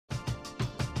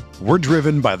We're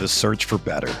driven by the search for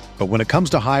better. But when it comes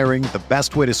to hiring, the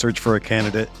best way to search for a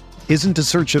candidate isn't to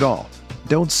search at all.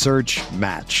 Don't search,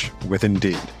 match with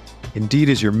Indeed. Indeed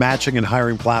is your matching and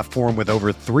hiring platform with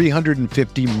over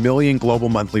 350 million global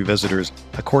monthly visitors,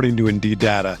 according to Indeed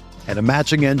data, and a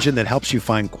matching engine that helps you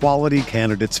find quality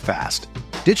candidates fast.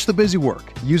 Ditch the busy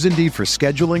work. Use Indeed for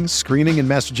scheduling, screening, and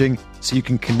messaging so you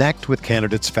can connect with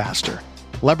candidates faster.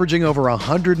 Leveraging over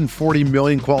 140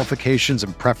 million qualifications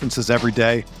and preferences every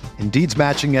day, Indeed's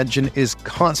matching engine is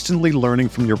constantly learning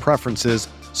from your preferences,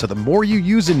 so the more you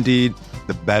use Indeed,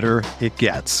 the better it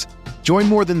gets. Join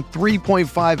more than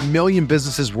 3.5 million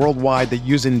businesses worldwide that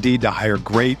use Indeed to hire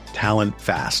great talent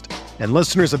fast. And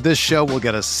listeners of this show will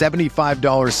get a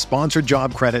 $75 sponsored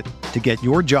job credit to get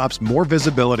your jobs more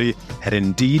visibility at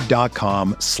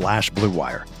Indeed.com/Blue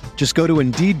Wire. Just go to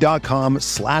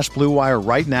Indeed.com/Blue Wire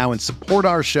right now and support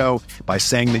our show by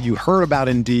saying that you heard about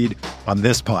Indeed on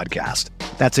this podcast.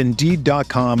 That's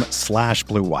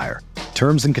Indeed.com/Blue Wire.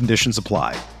 Terms and conditions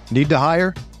apply. Need to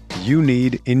hire? You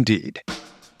need Indeed.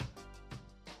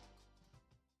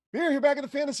 We're here back at the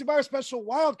Fantasy Bar special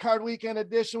Wildcard Weekend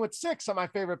edition with 6 of my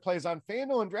favorite plays on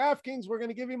FanDuel and DraftKings. We're going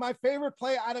to give you my favorite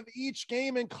play out of each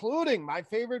game, including my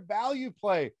favorite value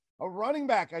play. A running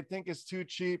back I think is too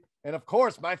cheap. And of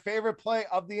course, my favorite play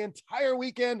of the entire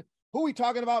weekend. Who we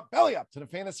talking about? Belly up to the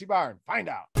Fantasy Bar and find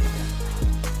out.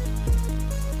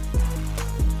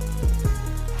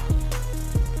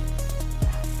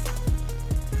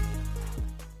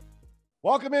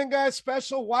 Welcome in, guys.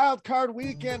 Special Wildcard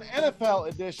Weekend NFL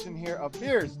edition here of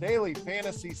Beers Daily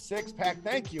Fantasy Six-Pack.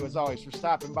 Thank you, as always, for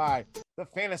stopping by the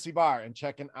Fantasy Bar and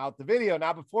checking out the video.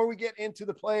 Now, before we get into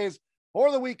the plays for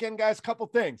the weekend, guys, couple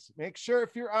things. Make sure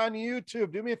if you're on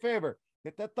YouTube, do me a favor,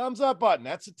 hit that thumbs up button.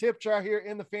 That's a tip jar here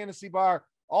in the Fantasy Bar.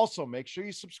 Also, make sure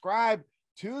you subscribe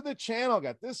to the channel.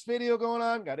 Got this video going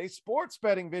on, got a sports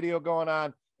betting video going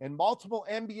on, and multiple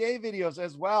NBA videos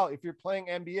as well if you're playing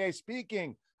NBA.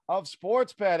 Speaking of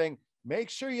sports betting, make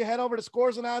sure you head over to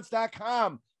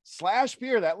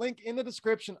scoresandodds.com/beer. That link in the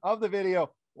description of the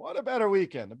video. What a better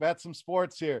weekend to bet some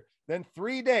sports here than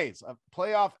 3 days of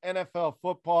playoff NFL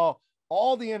football.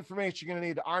 All the information you're going to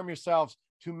need to arm yourselves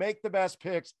to make the best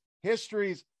picks,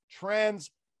 histories,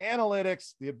 trends,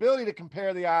 analytics, the ability to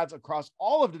compare the odds across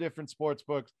all of the different sports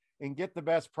books and get the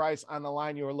best price on the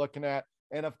line you are looking at.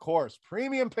 And of course,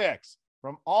 premium picks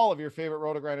from all of your favorite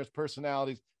Roto-Grinders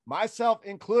personalities, myself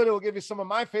included. Will give you some of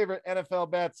my favorite NFL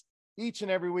bets each and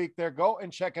every week there. Go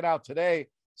and check it out today.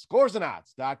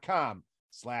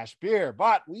 Scoresandodds.com/beer.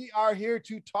 But we are here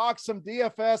to talk some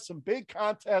DFS, some big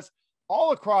contests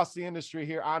all across the industry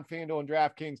here on FanDuel and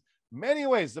DraftKings. Many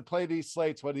ways to play these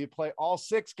slates, whether you play all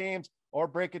 6 games or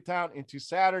break it down into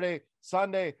Saturday,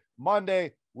 Sunday,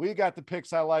 Monday. We got the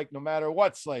picks I like no matter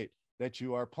what slate that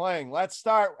you are playing. Let's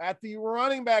start at the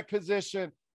running back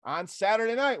position on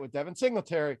Saturday night with Devin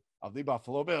Singletary of the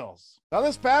Buffalo Bills. Now,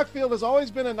 this backfield has always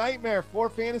been a nightmare for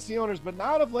fantasy owners, but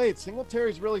not of late.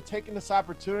 Singletary's really taken this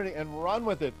opportunity and run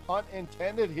with it, pun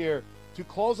intended here, to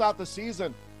close out the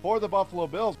season for the Buffalo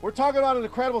Bills. We're talking about an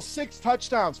incredible 6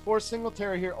 touchdowns for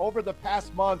Singletary here over the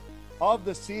past month of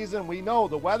the season. We know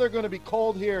the weather going to be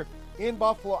cold here in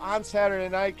Buffalo on Saturday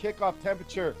night. Kickoff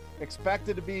temperature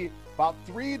expected to be about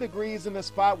 3 degrees in this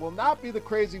spot. Will not be the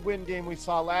crazy wind game we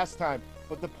saw last time.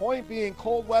 But the point being,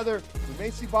 cold weather, we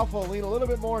may see Buffalo lean a little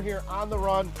bit more here on the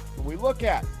run. When we look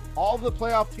at all of the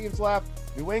playoff teams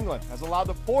left, New England has allowed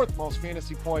the 4th most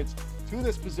fantasy points to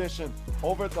this position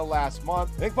over the last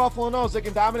month. I think Buffalo knows they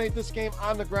can dominate this game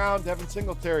on the ground. Devin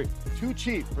Singletary, too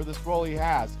cheap for this role he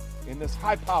has in this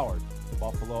high-powered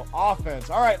Buffalo offense.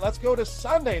 All right, let's go to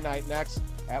Sunday night next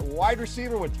at wide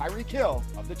receiver with Tyreek Hill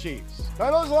of the Chiefs. Now,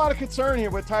 I know there's a lot of concern here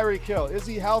with Tyreek Hill. Is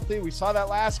he healthy? We saw that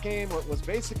last game. It was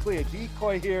basically a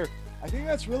decoy here. I think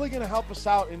that's really going to help us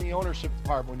out in the ownership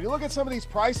department. When you look at some of these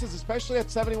prices, especially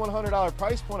at $7,100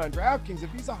 price point on DraftKings,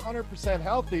 if he's 100%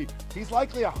 healthy, he's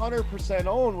likely 100%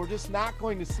 owned. We're just not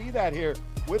going to see that here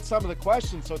with some of the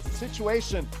questions. So it's a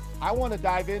situation I want to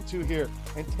dive into here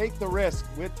and take the risk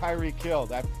with Tyreek Hill.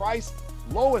 That price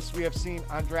lowest we have seen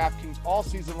on DraftKings all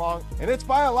season long, and it's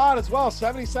by a lot as well.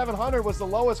 $7,700 was the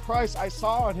lowest price I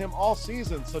saw on him all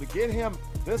season. So to get him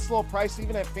this low price,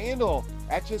 even at FanDuel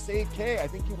at just $8K, I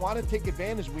think you want to take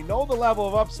advantage. We know the level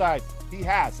of upside he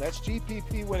has. That's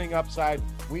GPP winning upside.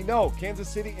 We know Kansas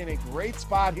City in a great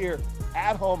spot here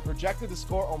at home, projected to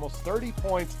score almost 30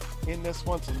 points in this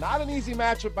one. So not an easy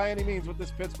matchup by any means with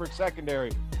this Pittsburgh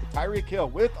secondary. Tyreek Hill,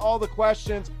 with all the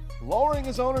questions, lowering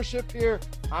his ownership here,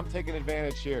 I'm taking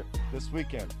advantage here this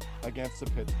weekend against the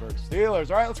Pittsburgh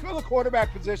Steelers. All right, let's go to the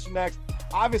quarterback position next.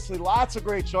 Obviously, lots of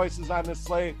great choices on this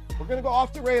slate. we're going to go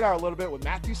off the radar a little bit with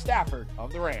Matthew Stafford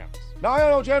of the Rams. Now,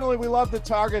 I know generally we love to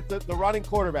target the running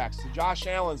quarterbacks, the Josh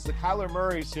Allens, the Kyler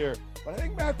Murrays here, but I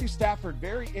think Matthew Stafford,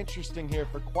 very interesting here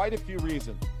for quite a few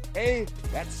reasons. A,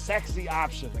 that sexy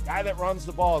option. The guy that runs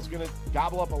the ball is going to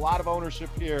gobble up a lot of ownership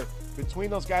here between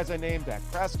those guys I named, Dak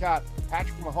Prescott,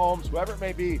 Patrick Mahomes, whoever it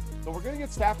may be. So we're going to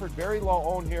get Stafford very low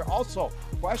owned here. Also,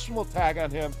 questionable tag on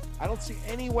him. I don't see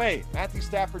any way Matthew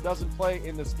Stafford doesn't play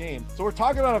in this game. So we're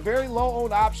talking about a very low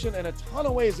owned option and a ton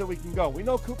of ways that we can go. We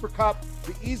know Cooper Kupp,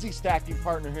 the easy stacking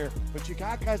partner here, but you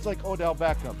got guys like Odell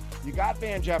Beckham. You got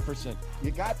Van Jefferson.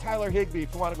 You got Tyler Higbee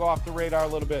if you want to go off the radar a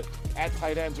little bit at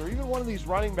tight ends, or even one of these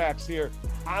running backs here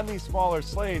on these smaller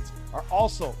slates are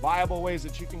also viable ways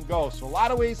that you can go. So a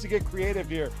lot of ways to get creative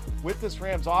here with this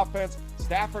Rams offense.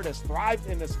 Stafford has thrived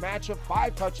in this matchup,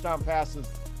 5 touchdown passes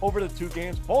over the 2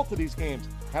 games. Both of these games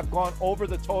have gone over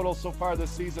the total so far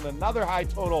this season. Another high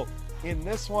total in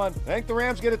this one. I think the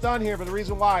Rams get it done here, but the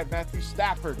reason why Matthew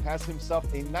Stafford has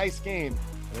himself a nice game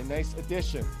and a nice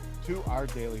addition to our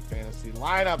daily fantasy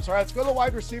lineups. All right, let's go to the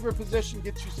wide receiver position,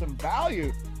 get you some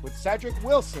value with Cedric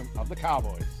Wilson of the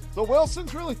Cowboys. So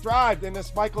Wilson's really thrived in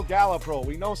this Michael Gallup role.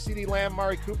 We know CeeDee Lamb,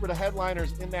 Mari Cooper, the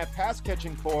headliners in that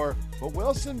pass-catching core, but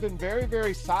Wilson been very,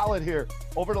 very solid here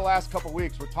over the last couple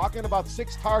weeks. We're talking about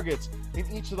 6 targets in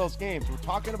each of those games. We're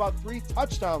talking about 3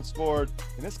 touchdowns scored,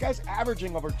 and this guy's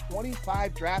averaging over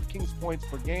 25 DraftKings points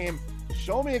per game.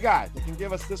 Show me a guy that can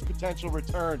give us this potential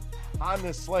return on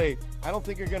this slate. I don't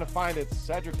think you're going to find it.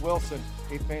 Cedric Wilson,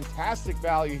 a fantastic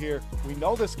value here. We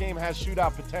know this game has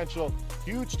shootout potential.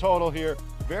 Huge total here.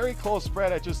 Very close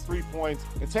spread at just 3 points.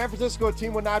 In San Francisco, a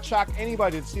team would not shock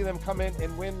anybody to see them come in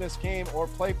and win this game or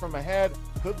play from ahead.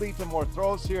 Could lead to more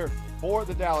throws here for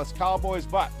the Dallas Cowboys,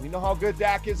 but we know how good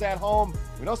Dak is at home.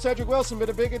 We know Cedric Wilson been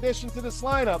a big addition to this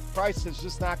lineup. Price has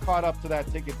just not caught up to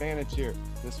that. Take advantage here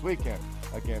this weekend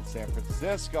against San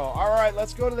Francisco. All right,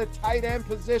 let's go to the tight end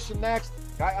position next.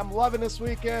 Guy I'm loving this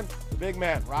weekend, the big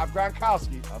man, Rob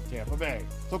Gronkowski of Tampa Bay.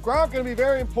 So Gronk going to be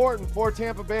very important for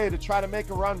Tampa Bay to try to make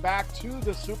a run back to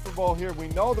the Super Bowl here. We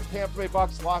know the Tampa Bay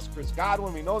Bucs lost Chris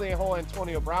Godwin. We know the whole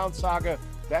Antonio Brown saga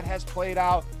that has played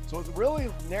out. So it's really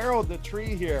narrowed the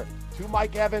tree here to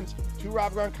Mike Evans, to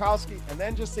Rob Gronkowski, and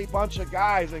then just a bunch of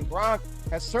guys. And Gronk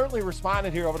has certainly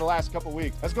responded here over the last couple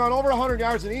weeks. Has gone over 100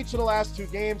 yards in each of the last 2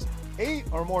 games. 8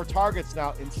 or more targets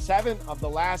now in 7 of the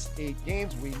last 8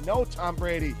 games. We know Tom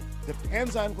Brady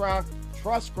depends on Gronk,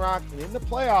 trusts Gronk, and in the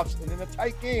playoffs and in a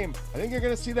tight game, I think you're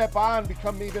going to see that bond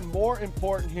become even more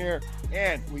important here.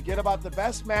 And we get about the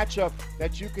best matchup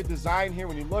that you could design here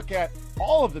when you look at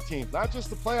all of the teams, not just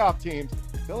the playoff teams.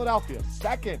 Philadelphia,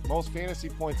 2nd most fantasy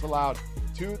points allowed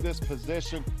to this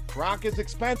position. Gronk is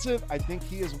expensive. I think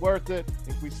he is worth it. I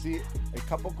think we see a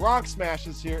couple Gronk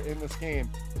smashes here in this game.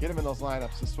 Get him in those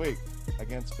lineups this week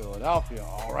against Philadelphia.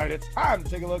 All right, it's time to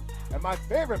take a look at my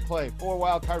favorite play for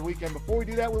Wildcard Weekend. Before we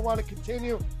do that, we want to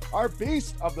continue our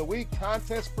Beast of the Week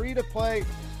contest. Free to play,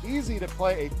 easy to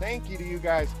play. A thank you to you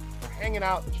guys for hanging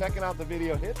out, checking out the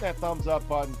video, hit that thumbs up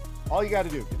button. All you got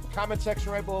to do, get the comment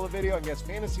section right below the video and guess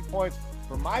fantasy points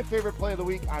for my favorite play of the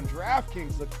week on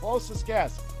DraftKings. The closest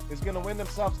guess is going to win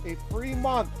themselves a free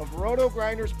month of Roto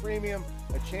Grinders Premium,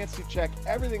 a chance to check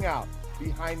everything out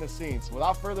behind the scenes. So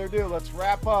without further ado, let's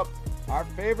wrap up our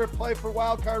favorite play for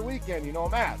Wildcard Weekend. You know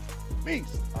him as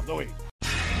Beast of the Week.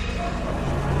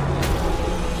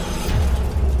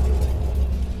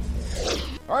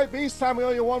 All right, Beast time. We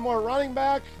owe you one more running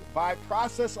back. By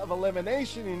process of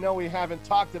elimination, you know we haven't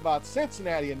talked about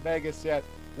Cincinnati and Vegas yet.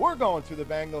 We're going to the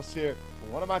Bengals here.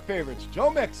 One of my favorites, Joe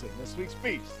Mixon, this week's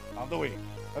Beast of the Week.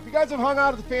 If you guys have hung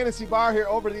out at the fantasy bar here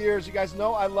over the years, you guys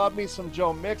know I love me some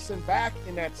Joe Mixon back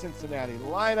in that Cincinnati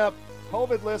lineup.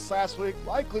 COVID list last week,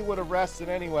 likely would have rested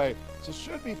anyway, so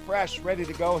should be fresh, ready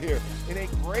to go here in a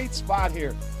great spot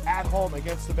here at home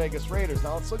against the Vegas Raiders.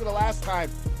 Now let's look at the last time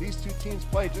these two teams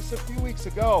played just a few weeks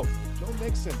ago. Joe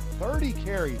Mixon, 30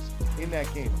 carries in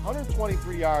that game,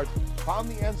 123 yards, found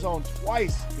the end zone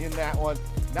twice in that one.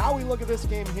 Now we look at this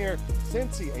game here.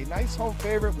 Cincy, a nice home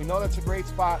favorite. We know that's a great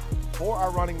spot for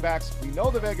our running backs. We know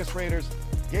the Vegas Raiders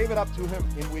gave it up to him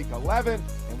in week 11,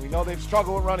 and we know they've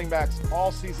struggled with running backs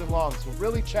all season long. So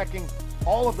really checking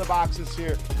all of the boxes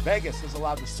here. Vegas has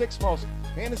allowed the 6th most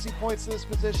fantasy points to this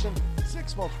position,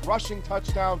 6th most rushing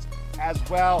touchdowns as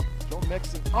well. Joe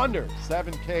Mixon under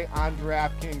 7K on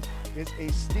DraftKings is a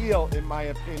steal in my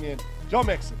opinion. Joe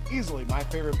Mixon, easily my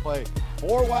favorite play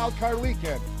for Wildcard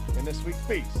Weekend in this week's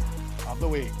Feast of the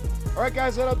Week. All right,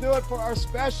 guys, that'll do it for our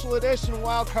special edition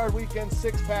Wildcard Weekend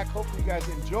 6-pack. Hopefully you guys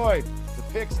enjoyed the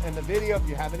picks and the video. If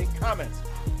you have any comments,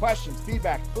 questions,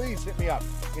 feedback, please hit me up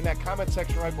in that comment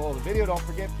section right below the video. Don't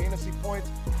forget fantasy points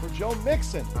for Joe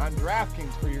Mixon on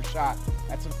DraftKings for your shot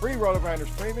at some free Roto-Grinders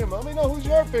Premium. Let me know who's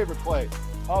your favorite play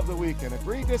of the weekend.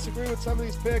 Agree, disagree with some of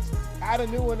these picks, add a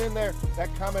new one in there.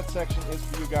 That comment section is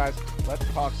for you guys. Let's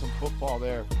talk some football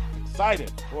there.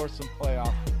 Excited for some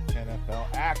playoff NFL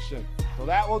action. So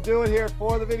that will do it here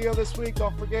for the video this week.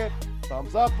 Don't forget,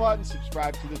 thumbs up button,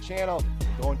 subscribe to the channel,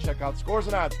 and go and check out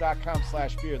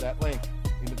scoresandodds.com/beer. That link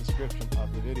in the description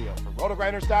of the video. For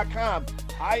rotogrinders.com,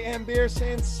 I am Beer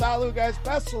saying salut, guys.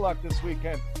 Best of luck this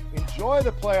weekend. Enjoy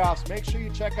the playoffs. Make sure you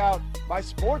check out my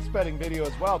sports betting video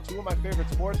as well. 2 of my favorite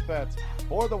sports bets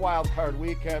for the Wildcard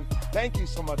weekend. Thank you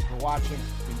so much for watching.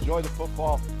 Enjoy the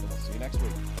football, and we'll see you next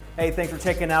week. Hey, thanks for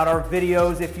checking out our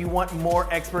videos. If you want more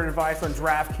expert advice on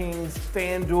DraftKings,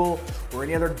 FanDuel, or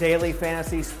any other daily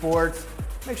fantasy sports,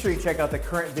 make sure you check out the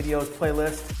current videos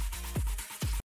playlist